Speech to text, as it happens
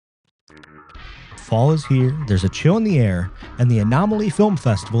Fall is here, there's a chill in the air, and the Anomaly Film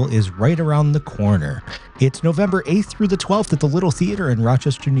Festival is right around the corner. It's November 8th through the 12th at the Little Theater in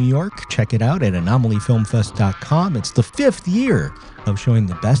Rochester, New York. Check it out at anomalyfilmfest.com. It's the 5th year of showing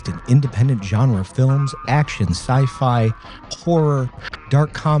the best in independent genre films, action, sci-fi, horror,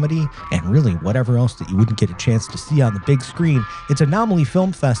 dark comedy, and really whatever else that you wouldn't get a chance to see on the big screen. It's Anomaly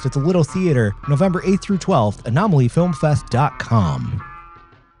Film Fest at the Little Theater, November 8th through 12th, anomalyfilmfest.com.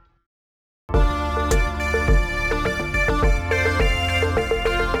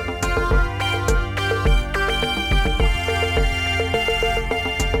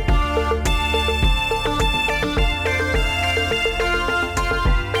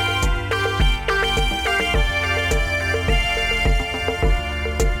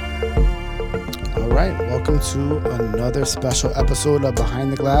 Welcome to another special episode of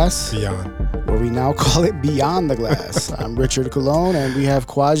Behind the Glass. Beyond. Where we now call it Beyond the Glass. I'm Richard Colon, and we have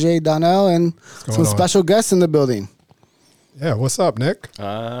Quajay, Donnell, and some special guests in the building. Yeah, what's up, Nick?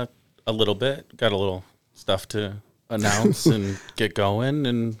 A little bit. Got a little stuff to announce and get going,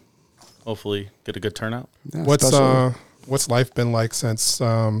 and hopefully get a good turnout. Yeah, what's life been like since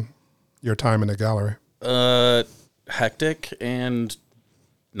your time in the gallery? Hectic and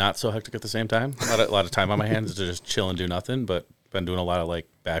not so hectic at the same time. A lot of time on my hands to just chill and do nothing, but been doing a lot of like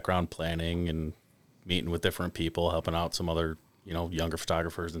background planning and meeting with different people, helping out some other, younger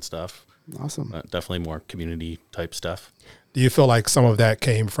photographers and stuff. Awesome. Definitely more community type stuff. Do you feel like some of that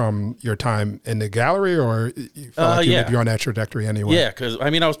came from your time in the gallery, or you feel like you're on that trajectory anyway? Yeah, because I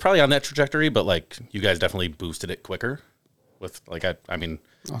was probably on that trajectory, but like you guys definitely boosted it quicker with like,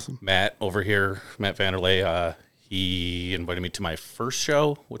 awesome. Matt over here, Matt Vanderlay, he invited me to my first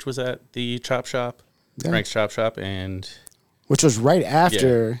show, which was at the Chop Shop, Frank's Chop Shop, and which was right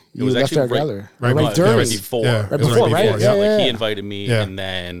after you left our gallery. Right before. Right? Yeah. He invited me, and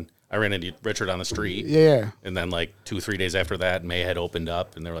then I ran into Richard on the street. Yeah. And then like 2-3 days after that, May had opened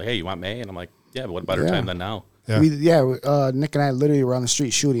up, and they were like, "Hey, you want May?" And I'm like, "Yeah, but what better time than now?" Yeah. Nick and I literally were on the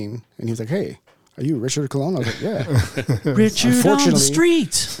street shooting, and he was like, "Hey, are you Richard Colon?" I was like, "Yeah." Richard on the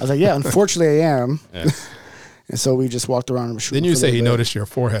street. I was like, "Yeah, unfortunately I am." Yeah. And so we just walked around and shooting. Didn't you say he noticed your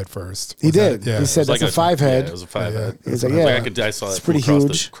forehead first? He did. He said that's a 5-head. Yeah, it was a 5-head. He's like, I saw it's it pretty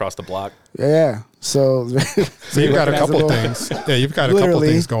huge. Across the block. Yeah. So you've got a couple things. Yeah, you've got a couple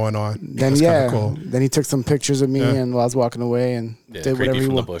things going on. Then cool. Then he took some pictures of me and while I was walking away and did whatever he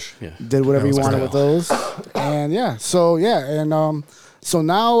wanted. Did whatever he wanted with those. And so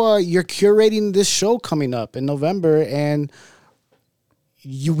now you're curating this show coming up in November, and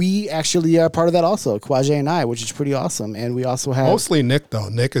we actually are part of that also, Quajay and I, which is pretty awesome. And we also have... Mostly Nick, though.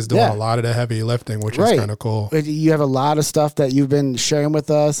 Nick is doing a lot of the heavy lifting, which is kind of cool. You have a lot of stuff that you've been sharing with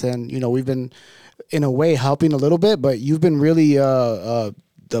us, and, we've been, in a way, helping a little bit, but you've been really the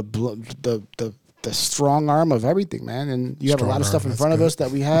strong arm of everything, man. And you have a lot of stuff in front of us that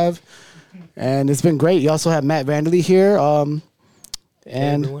we have, and it's been great. You also have Matt Vanderlay here.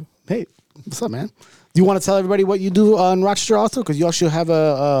 Hey, everyone. Hey, what's up, man? Do you want to tell everybody what you do in Rochester also? Because you also have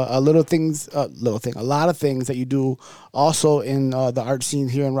a lot of things that you do also in the art scene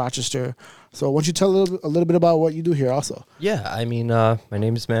here in Rochester. So why don't you tell a little bit about what you do here also? Yeah, my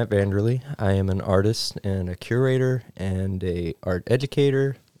name is Matt Vanderlay. I am an artist and a curator and a art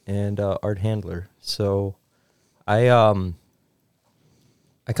educator and art handler. So I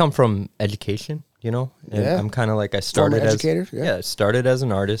come from education. And I'm kind of like I started as started as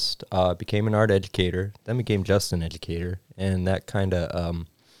an artist, became an art educator, then became just an educator, and that kind of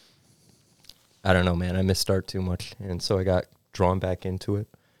I don't know, man, I missed art too much, and so I got drawn back into it.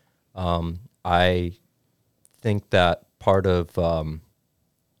 I think that part of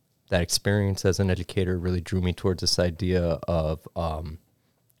that experience as an educator really drew me towards this idea of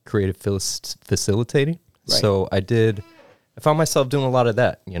creative facilitating. Right. So I found myself doing a lot of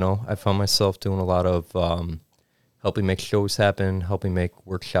that, I found myself doing a lot of helping make shows happen, helping make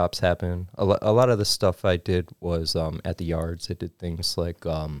workshops happen. A lot of the stuff I did was at the yards. I did things like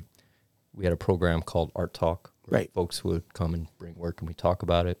we had a program called Art Talk. Where folks would come and bring work and we talk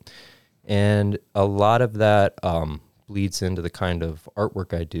about it. And a lot of that bleeds into the kind of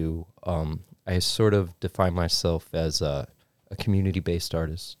artwork I do. I sort of define myself as a community-based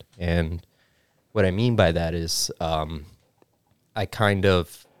artist. And what I mean by that is... I kind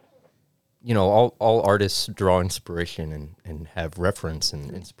of, all artists draw inspiration and have reference and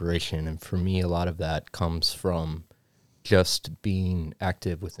inspiration. And for me, a lot of that comes from just being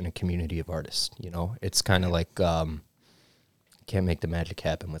active within a community of artists. It's kind of like can't make the magic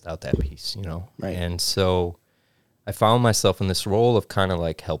happen without that piece, Right. And so I found myself in this role of kind of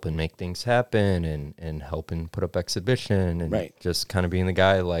like helping make things happen and helping put up exhibition and just kind of being the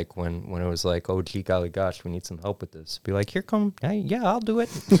guy like when it was like, oh, gee, golly, gosh, we need some help with this. Be like, here come, hey, yeah, I'll do it,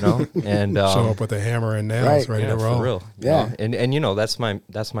 you know, and show up with a hammer and nails ready to roll. For real. Yeah. And you know, that's my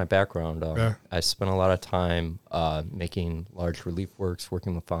background. I spent a lot of time making large relief works,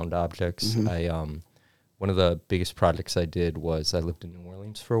 working with found objects. One of the biggest projects I did was I lived in New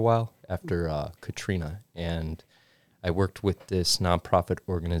Orleans for a while after Katrina, and I worked with this nonprofit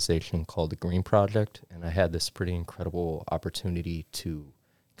organization called the Green Project, and I had this pretty incredible opportunity to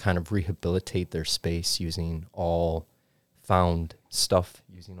kind of rehabilitate their space using all found stuff,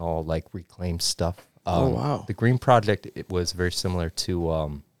 using all like reclaimed stuff. Wow. The Green Project, it was very similar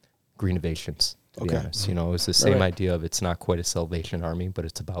to Greenovations, to be honest. You know, it was the same idea of it's not quite a Salvation Army, but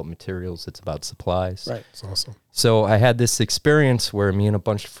it's about materials, it's about supplies. Right. It's awesome. So I had this experience where me and a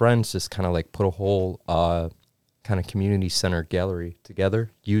bunch of friends just kind of like put a whole kind of community center gallery together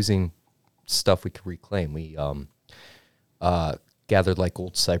using stuff we could reclaim. We gathered like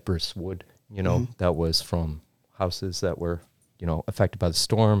old cypress wood, you know, that was from houses that were, you know, affected by the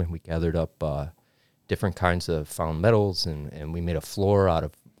storm, and we gathered up different kinds of found metals, and we made a floor out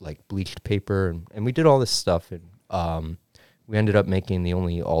of like bleached paper, and we did all this stuff, and we ended up making the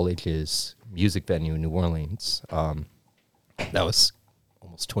only all ages music venue in New Orleans. That was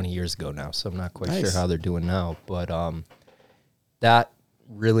almost 20 years ago now, so I'm not quite sure how they're doing now, but that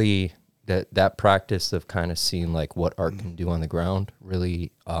really that practice of kind of seeing like what art can do on the ground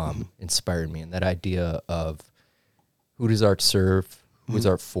really inspired me, and that idea of who does art serve, who is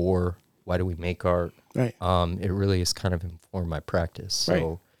art for, why do we make art, it really has kind of informed my practice.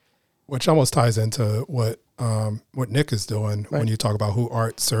 So which almost ties into what Nick is doing when you talk about who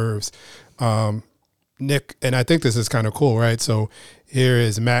art serves. Nick, and I think this is kind of cool, right? So here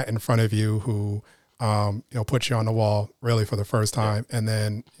is Matt in front of you who, you know, puts you on the wall really for the first time. And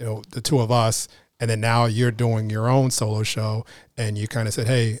then, you know, the two of us, and then now you're doing your own solo show, and you kind of said,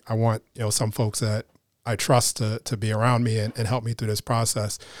 hey, I want, you know, some folks that I trust to be around me and help me through this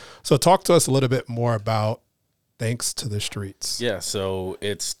process. So talk to us a little bit more about Thanks to the Streets. Yeah. So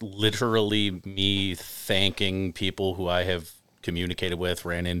it's literally me thanking people who I have communicated with,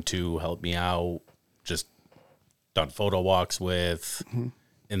 ran into, helped me out, just done photo walks with,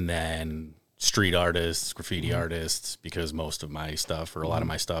 and then street artists, graffiti artists, because most of my stuff, or a lot of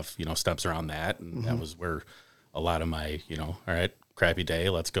my stuff, you know, stems around that. And that was where a lot of my, you know, all right, crappy day,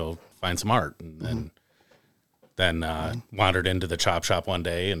 let's go find some art. And then wandered into the chop shop one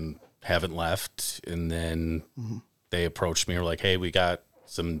day and haven't left. And then they approached me, were like, hey, we got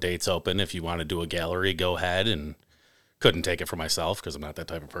some dates open. If you want to do a gallery, go ahead. And couldn't take it for myself because I'm not that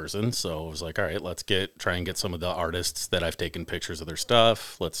type of person. So I was like, all right, let's try and get some of the artists that I've taken pictures of their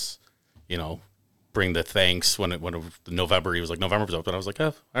stuff. Let's, you know, bring the thanks when November, he was like, November's open. I was like,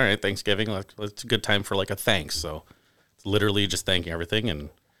 oh, all right, Thanksgiving. It's a good time for like a thanks. So it's literally just thanking everything. And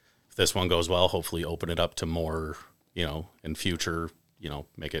if this one goes well, hopefully open it up to more, you know, in future, you know,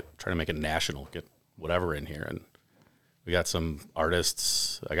 try to make it national, get whatever in here. And we got some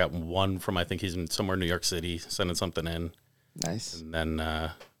artists. I got one from, I think he's in somewhere in New York City, sending something in. Nice. And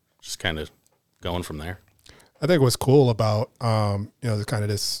then just kind of going from there. I think what's cool about, you know, kind of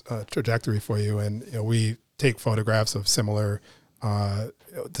this trajectory for you, and, you know, we take photographs of similar,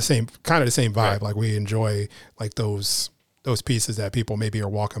 the same vibe. Right. Like we enjoy like those pieces that people maybe are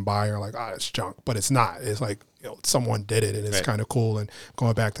walking by or like, it's junk, but it's not. It's like, you know, someone did it, and it's kind of cool. And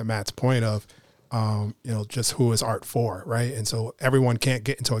going back to Matt's point of, you know, just who is art for, right? And so everyone can't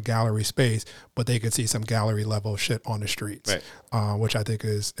get into a gallery space, but they could see some gallery level shit on the streets, which I think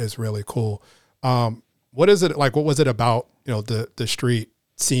is really cool. What is it like? What was it about, you know, the street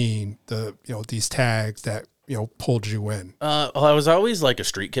scene, you know, these tags that, you know, pulled you in? Well, I was always like a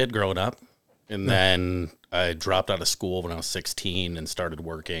street kid growing up, and then I dropped out of school when I was 16 and started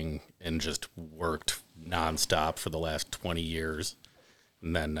working, and just worked nonstop for the last 20 years.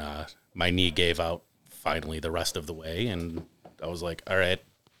 And then my knee gave out finally the rest of the way, and I was like, all right,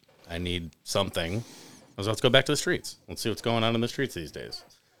 I need something. I was like, let's go back to the streets. Let's see what's going on in the streets these days.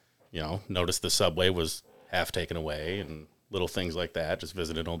 You know, noticed the subway was half taken away and little things like that, just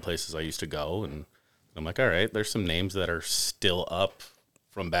visited old places I used to go. And I'm like, all right, there's some names that are still up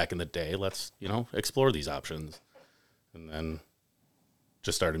from back in the day. Let's, you know, explore these options. And then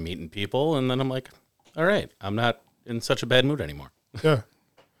just started meeting people. And then I'm like, all right, I'm not in such a bad mood anymore. Yeah.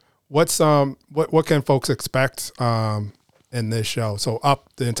 What's what can folks expect in this show? So up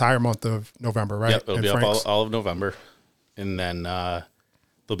the entire month of November, right? Yep, it'll be up all of November. And then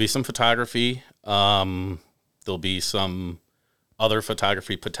there'll be some photography. There'll be some other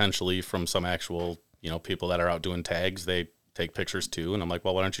photography potentially from some actual people that are out doing tags, they take pictures too. And I'm like,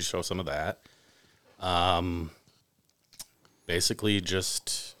 well, why don't you show some of that? Basically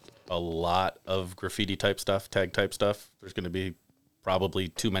just a lot of graffiti type stuff, tag type stuff. There's going to be probably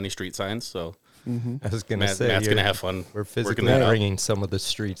too many street signs. So I was going to say, Matt's going to have fun. We're physically bringing some of the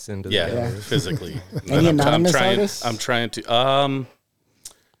streets into the gallery. Physically. Any anonymous artists? I'm trying to,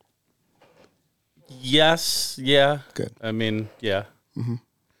 yes. Yeah. Good. I mean, yeah. Mm-hmm.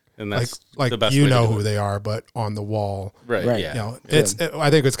 And that's like the best you way know to do who it. they are, but on the wall. Right. Yeah. I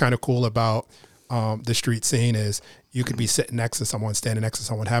think it's kind of cool about the street scene is you could be sitting next to someone, standing next to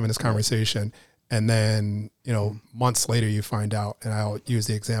someone, having this conversation, and then months later you find out. And I'll use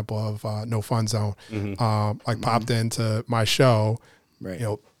the example of No Fun Zone. Popped into my show,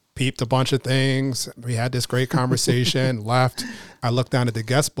 peeped a bunch of things. We had this great conversation. Left. I looked down at the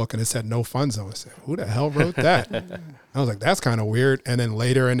guest book and it said No Fun Zone. I said, "Who the hell wrote that?" I was like, "That's kind of weird." And then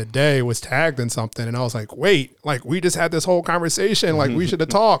later in the day, it was tagged in something, and I was like, "Wait, like we just had this whole conversation. Like we should have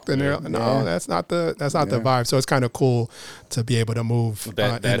talked." And they're like, "No, that's not the vibe." So it's kind of cool to be able to move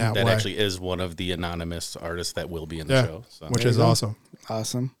that in that way. Actually is one of the anonymous artists that will be in the show, so. Which is awesome.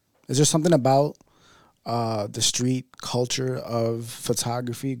 Awesome. Is there something about the street culture of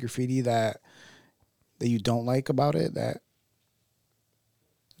photography, graffiti that you don't like about it? I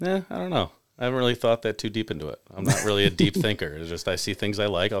don't know. I haven't really thought that too deep into it. I'm not really a deep thinker. It's just I see things I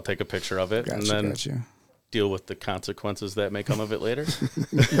like, I'll take a picture of it, and then deal with the consequences that may come of it later.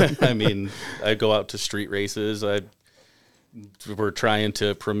 I mean, I go out to street races. We're trying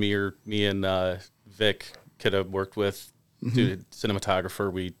to premiere, me and Vic, kid I worked with,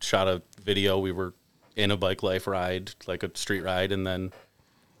 cinematographer. We shot a video. We were in a bike life ride, like a street ride, and then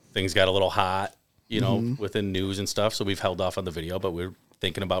things got a little hot, within news and stuff. So we've held off on the video, but we're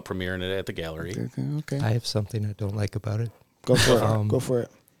thinking about premiering it at the gallery. Okay. I have something I don't like about it. Go for it. Go for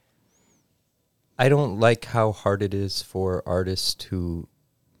it. I don't like how hard it is for artists who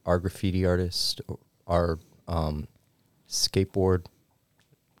are graffiti artists, are skateboarders,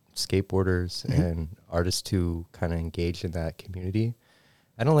 and artists who kind of engage in that community.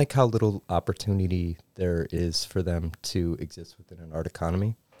 I don't like how little opportunity there is for them to exist within an art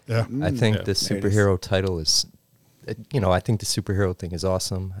economy. Yeah. I think the superhero title is, I think the superhero thing is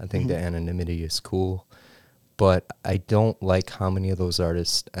awesome. I think the anonymity is cool. But I don't like how many of those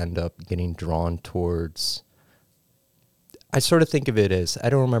artists end up getting drawn towards. I sort of think of it as, I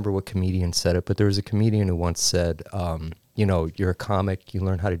don't remember what comedian said it, but there was a comedian who once said, you're a comic, you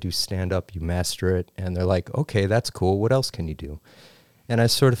learn how to do stand-up, you master it, and they're like, okay, that's cool, what else can you do? And I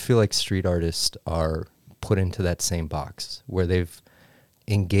sort of feel like street artists are put into that same box, where they've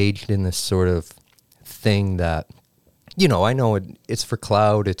engaged in this sort of thing that, I know it's for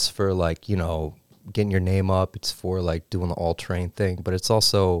clout, it's for getting your name up, it's for doing the all-train thing, but it's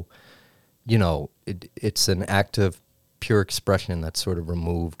also, it's an act of pure expression that's sort of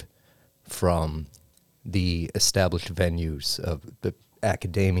removed from the established venues of the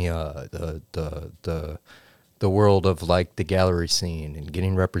academia, the world of the gallery scene and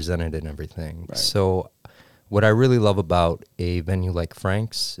getting represented and everything. Right. So what I really love about a venue like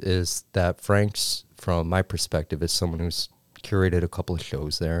Frank's is that Frank's, from my perspective, is someone who's curated a couple of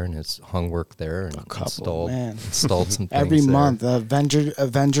shows there and has hung work there and installed some things every month.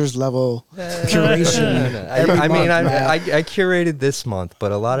 Avengers level curation. I curated this month,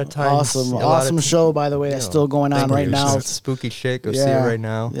 but a lot of times, awesome show, by the way, that's still going on right now. Spooky shit. Go see it right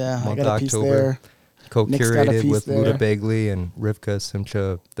now. Yeah, month I got a piece there. Co-curated with Luda Bagley and Rivka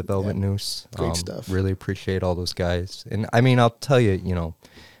Simcha, the Velvet Noose. Great stuff. Really appreciate all those guys. And I'll tell you,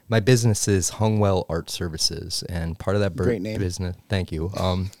 my business is Hungwell Art Services, and part of that business. Thank you.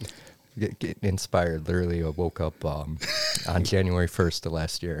 Get inspired. Literally, I woke up on January 1st of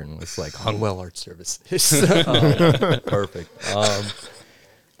last year and was like, Hungwell Art Services. Perfect.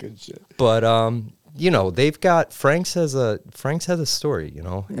 Good shit. But they've got Frank's has a story,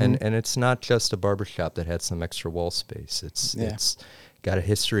 and it's not just a barbershop that had some extra wall space. It's got a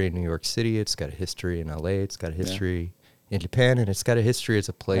history in New York City. It's got a history in LA. It's got a history in Japan, and it's got a history as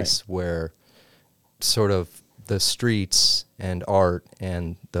a place where sort of the streets and art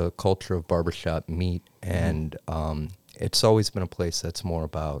and the culture of barbershop meet, and it's always been a place that's more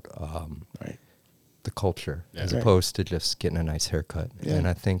about the culture as opposed to just getting a nice haircut. And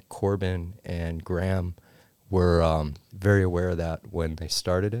I think Corbin and Graham were very aware of that when they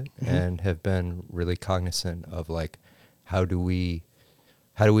started it, and have been really cognizant of how do we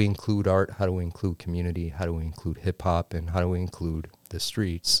include art, how do we include community, how do we include hip hop, and how do we include the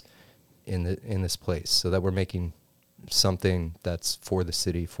streets in this place, so that we're making something that's for the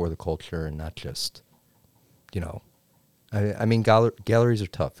city, for the culture, and not just I mean, galleries are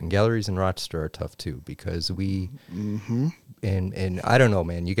tough, and galleries in Rochester are tough too, because we, and I don't know,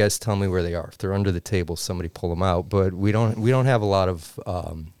 man, you guys tell me where they are. If they're under the table, somebody pull them out, but we don't have a lot of,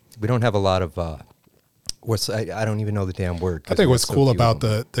 I don't even know the damn word. I think what's cool about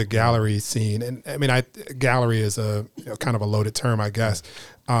the gallery scene, and I mean, gallery is a kind of a loaded term, I guess.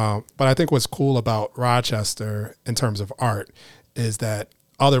 But I think what's cool about Rochester in terms of art is that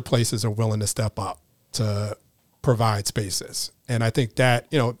other places are willing to step up to provide spaces. And I think that,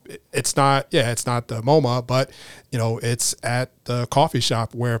 it's not the MoMA, but, it's at the coffee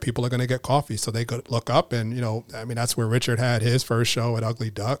shop where people are going to get coffee. So they could look up and, I mean, that's where Richard had his first show at Ugly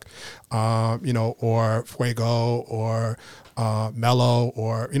Duck, or Fuego or Mellow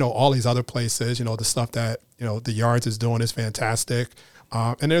or, all these other places, the stuff that, the Yards is doing is fantastic.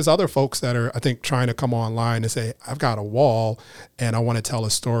 And there's other folks that are, I think, trying to come online and say, I've got a wall and I want to tell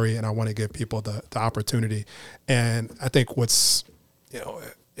a story and I want to give people the opportunity. And I think what's,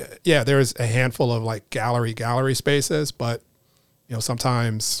 there's a handful of like gallery spaces, but,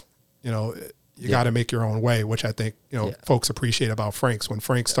 sometimes, you got to make your own way, which I think, folks appreciate about Frank's. When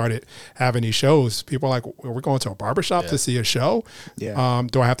Frank started having these shows, people are like, well, we're going to a barbershop to see a show. Yeah.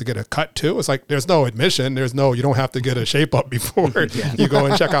 Do I have to get a cut too? It's like, there's no admission. You don't have to get a shape up before you go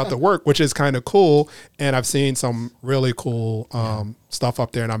and check out the work, which is kind of cool. And I've seen some really cool stuff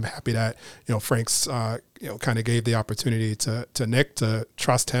up there. And I'm happy that, Frank's, kind of gave the opportunity to Nick to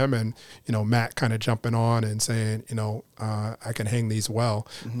trust him, and, Matt kind of jumping on and saying, I can hang these well,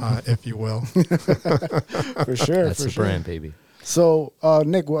 if you will. For sure. That's the brand, baby. So,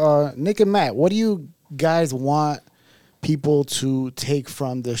 Nick and Matt, what do you guys want people to take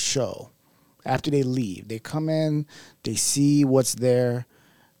from the show after they leave? They come in, they see what's there.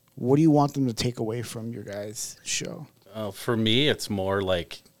 What do you want them to take away from your guys' show? For me, it's more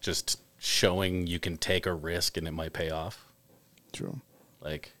like just showing you can take a risk and it might pay off. True.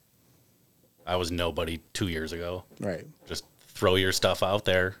 Like, I was nobody 2 years ago. Right. Just throw your stuff out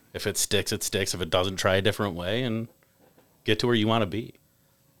there. If it sticks, it sticks. If it doesn't, try a different way and get to where you want to be.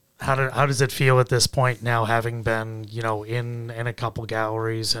 How does it feel at this point now, having been, in a couple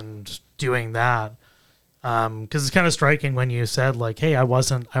galleries and doing that? Because it's kind of striking when you said, like, hey, I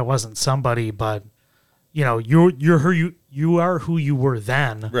wasn't somebody, but you're who you are who you were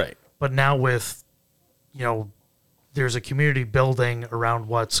then. Right. But now with, there's a community building around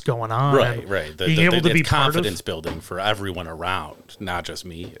what's going on. Right. Being able to be confidence building for everyone around, not just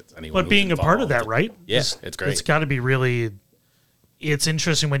me. It's anyone. But being a part of that, right? Yes, it's great. It's got to be really. It's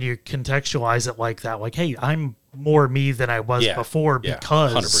interesting when you contextualize it like that. Like, hey, I'm more me than I was before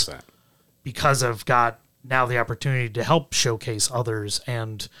because 100%. Because I've got now the opportunity to help showcase others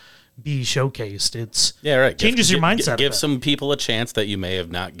and be showcased. It's changes your mindset. Give some people a chance that you may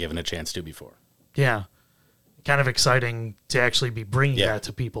have not given a chance to before. Yeah. Kind of exciting to actually be bringing that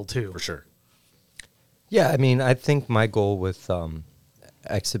to people too. For sure. Yeah, I mean, I think my goal with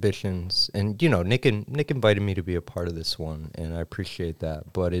exhibitions, and Nick invited me to be a part of this one, and I appreciate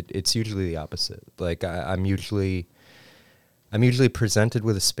that. But it's usually the opposite. Like I'm usually presented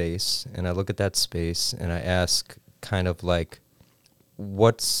with a space, and I look at that space, and I ask kind of like,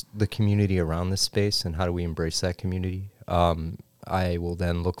 what's the community around this space, and how do we embrace that community? I will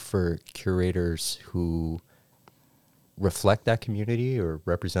then look for curators who reflect that community or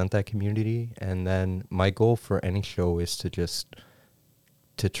represent that community. And then my goal for any show is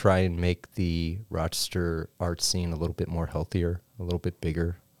to try and make the Rochester art scene a little bit more healthier, a little bit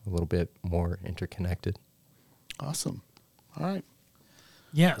bigger, a little bit more interconnected. Awesome. All right.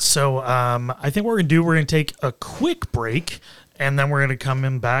 Yeah, so I think what we're going to take a quick break, and then we're going to come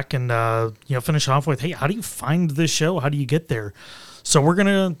in back and finish off with, hey, how do you find this show? How do you get there? So we're going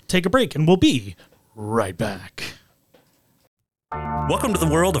to take a break, and we'll be right back. Welcome to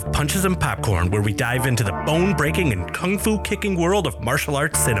the world of Punches and Popcorn, where we dive into the bone-breaking and kung-fu-kicking world of martial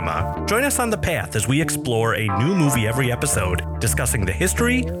arts cinema. Join us on the path as we explore a new movie every episode, discussing the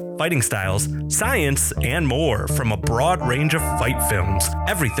history, fighting styles, science, and more from a broad range of fight films.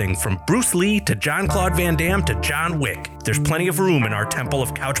 Everything from Bruce Lee to Jean-Claude Van Damme to John Wick. There's plenty of room in our temple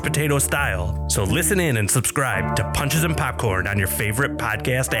of couch potato style. So listen in and subscribe to Punches and Popcorn on your favorite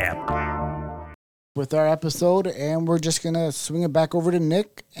podcast app. With our episode, and we're just going to swing it back over to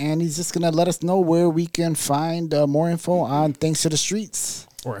Nick, and he's just going to let us know where we can find more info on Thanks to the Streets.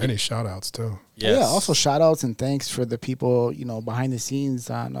 Or any shout-outs, too. Yes. Yeah, also shout-outs and thanks for the people, behind the scenes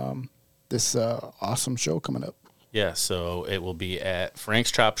on this awesome show coming up. Yeah, so it will be at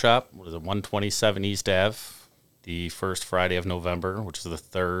Frank's Chop Shop, 127 East Ave, the first Friday of November, which is the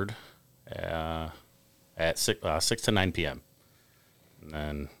 3rd, at 6 to 9 p.m. And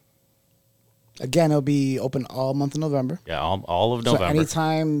then Again, it'll be open all month of November. Yeah, all of November. So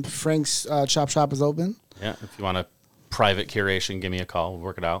anytime Frank's Chop Shop is open. Yeah, if you want a private curation, give me a call. We'll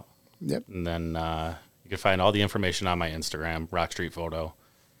work it out. Yep. And then you can find all the information on my Instagram, Rock Street Photo,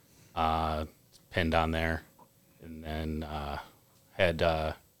 pinned on there. And then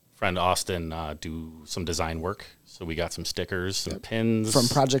had friend Austin do some design work. So we got some stickers, some pins. From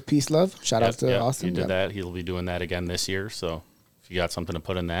Project Peace Love. Shout out to Austin. He did that. He'll be doing that again this year. So if you got something to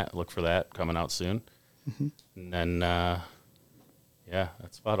put in that, look for that coming out soon. Mm-hmm. And then,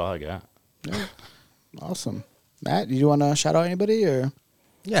 that's about all I got. Yeah. Awesome. Matt, do you want to shout out anybody? Or?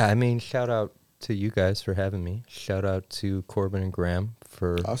 Yeah, I mean, shout out to you guys for having me. Shout out to Corbin and Graham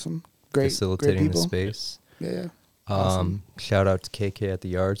for facilitating the space. Yeah. Awesome. Shout out to KK at the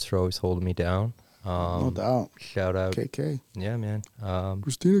Yards for always holding me down. No doubt. Shout out KK. Yeah, man.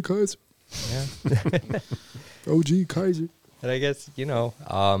 Christina Kaiser. Yeah. OG Kaiser. And I guess,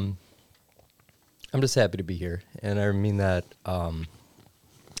 I'm just happy to be here. And I mean that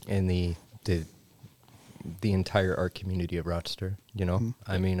in the entire art community of Rochester, Mm-hmm.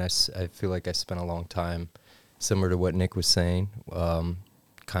 I mean, I feel like I spent a long time, similar to what Nick was saying,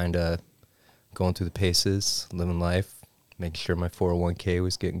 kind of going through the paces, living life, making sure my 401k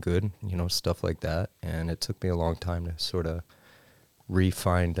was getting good, stuff like that. And it took me a long time to sort of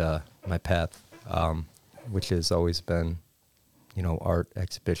re-find my path, which has always been, art,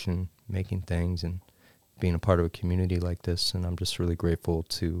 exhibition, making things, and being a part of a community like this. And I'm just really grateful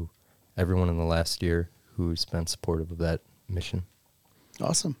to everyone in the last year who's been supportive of that mission.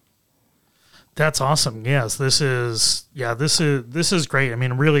 Awesome. That's awesome. Yes, this is great. I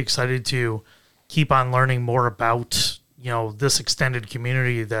mean, I'm really excited to keep on learning more about, this extended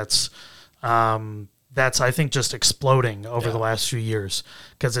community that's I think just exploding over the last few years,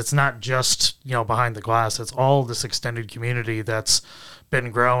 because it's not just, behind the glass, it's all this extended community that's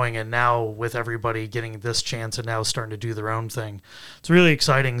been growing, and now with everybody getting this chance and now starting to do their own thing, it's really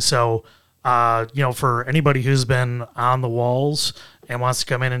exciting. So, for anybody who's been on the walls and wants to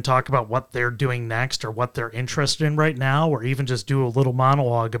come in and talk about what they're doing next or what they're interested in right now, or even just do a little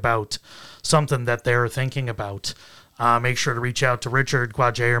monologue about something that they're thinking about, make sure to reach out to Richard,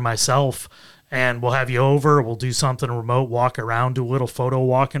 Quajay, or myself, and we'll have you over. We'll do something remote, walk around, do a little photo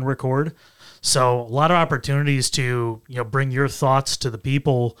walk and record. So a lot of opportunities to, bring your thoughts to the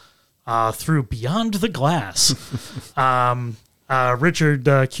people through Beyond the Glass.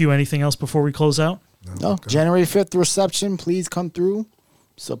 Richard, Q, anything else before we close out? No. January 5th reception. Please come through.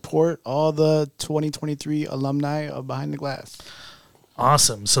 Support all the 2023 alumni of Behind the Glass.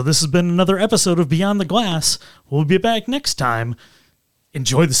 Awesome. So this has been another episode of Beyond the Glass. We'll be back next time.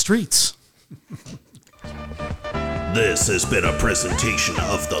 Enjoy the streets. This has been a presentation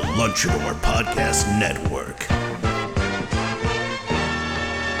of the Lunchador Podcast Network.